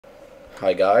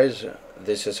Hi guys,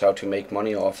 this is how to make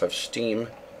money off of Steam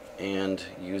and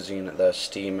using the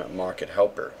Steam Market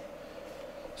Helper.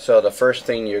 So the first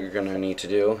thing you're going to need to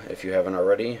do, if you haven't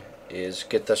already, is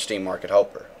get the Steam Market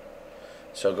Helper.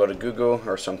 So go to Google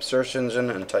or some search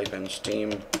engine and type in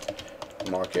Steam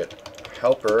Market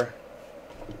Helper,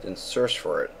 then search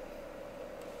for it.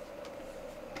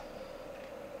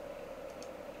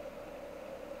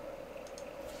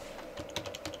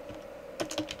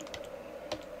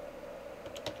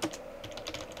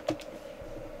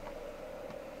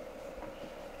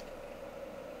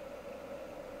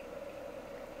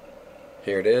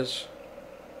 Here it is.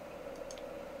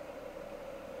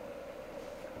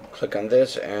 Click on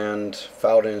this and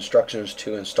follow the instructions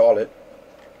to install it.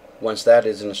 Once that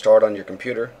is installed on your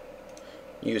computer,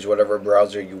 use whatever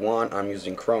browser you want. I'm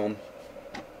using Chrome.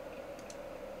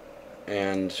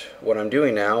 And what I'm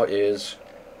doing now is,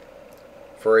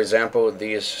 for example,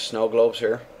 these snow globes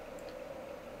here,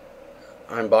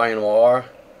 I'm buying them all.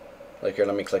 Like here,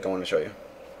 let me click on one to show you.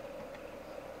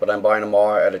 But I'm buying them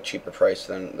all at a cheaper price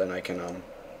than I can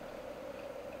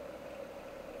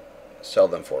sell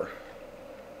them for.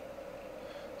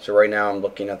 So right now I'm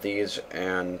looking at these,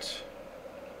 and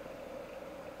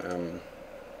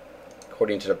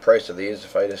according to the price of these,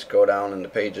 if I just go down in the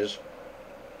pages,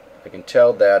 I can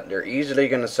tell that they're easily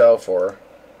going to sell for,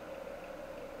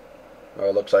 well,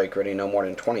 it looks like really no more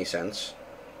than 20 cents.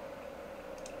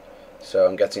 So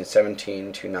I'm guessing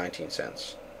 17 to 19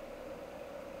 cents.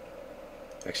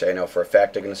 Actually, I know for a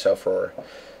fact they're going to sell for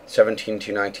 17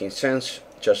 to 19 cents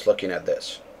just looking at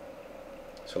this.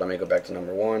 So let me go back to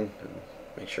number one and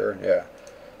make sure. Yeah.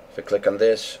 If I click on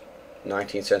this,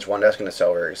 19 cents one, that's going to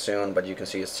sell very soon, but you can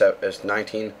see it's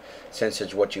 19 cents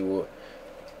is what you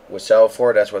would sell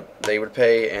for. That's what they would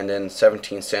pay, and then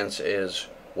 17 cents is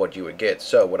what you would get.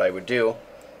 So what I would do,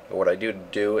 or what I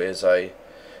do is I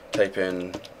type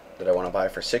in that I want to buy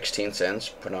for 16 cents,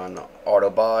 put on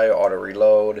auto buy, auto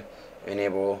reload,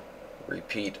 enable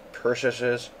repeat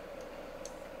purchases,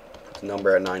 put the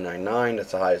number at 999,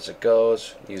 that's the highest it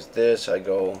goes. Use this, I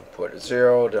go put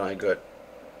 0, then I go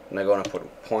and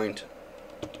put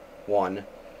 0.1,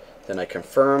 then I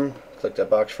confirm, click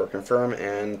that box for confirm,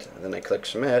 and then I click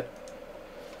submit,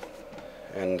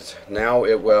 and now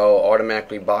it will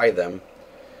automatically buy them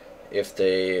if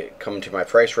they come to my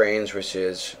price range, which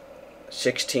is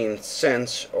 16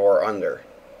 cents or under.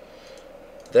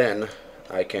 Then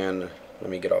I can, let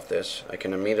me get off this, I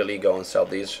can immediately go and sell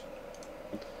these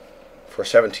for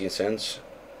 17 cents.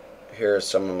 Here's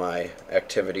some of my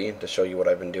activity to show you what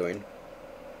I've been doing.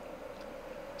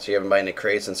 So you have been buying the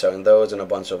crates and selling those, and a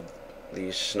bunch of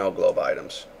these snow globe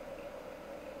items.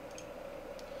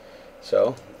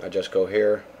 So I just go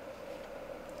here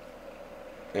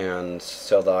and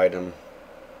sell the item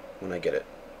when I get it.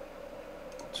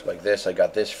 So like this, I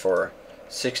got this for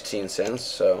 16 cents,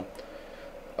 so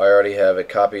I already have it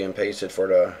copy and pasted for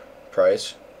the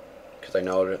price, because I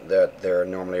know that they're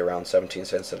normally around 17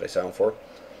 cents that I sell them for,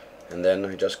 and then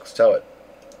I just sell it.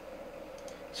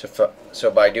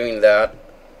 So by doing that,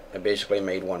 I basically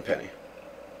made 1 penny.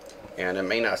 And it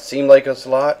may not seem like it's a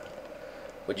lot,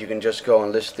 but you can just go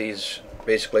and list these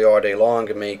basically all day long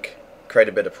and make quite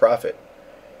a bit of profit.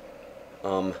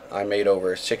 I made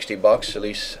over 60 bucks, at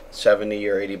least 70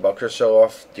 or 80 bucks or so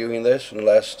off doing this in the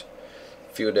last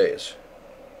few days.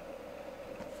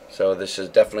 So this is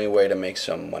definitely a way to make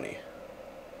some money.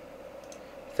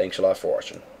 Thanks a lot for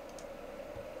watching.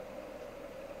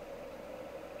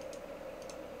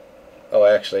 Oh,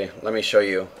 actually, let me show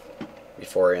you,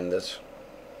 before I end this,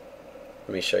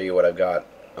 let me show you what I've got.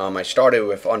 I started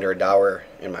with under $1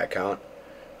 in my account.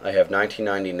 I have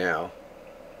 $19.90 now.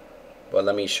 But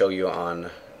let me show you on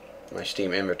my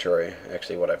Steam inventory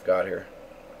actually what I've got here.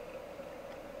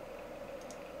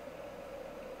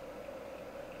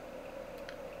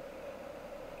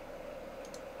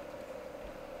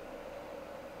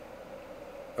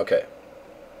 Okay,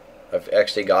 I've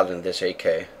actually gotten this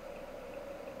 8K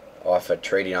off of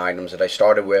trading items that I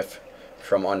started with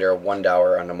from under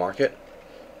 $1 on the market,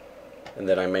 and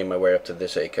then I made my way up to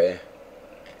this 8K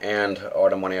and all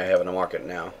the money I have in the market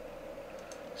now.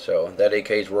 So that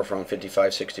 8K is worth around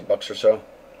 55, 60 bucks or so,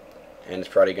 and it's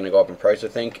probably going to go up in price, I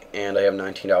think, and I have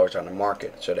 $19 on the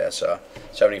market, so that's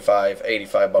 75,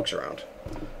 85 bucks around.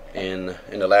 And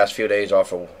in the last few days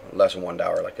off of less than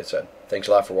 $1, like I said. Thanks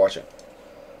a lot for watching,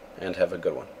 and have a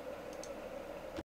good one.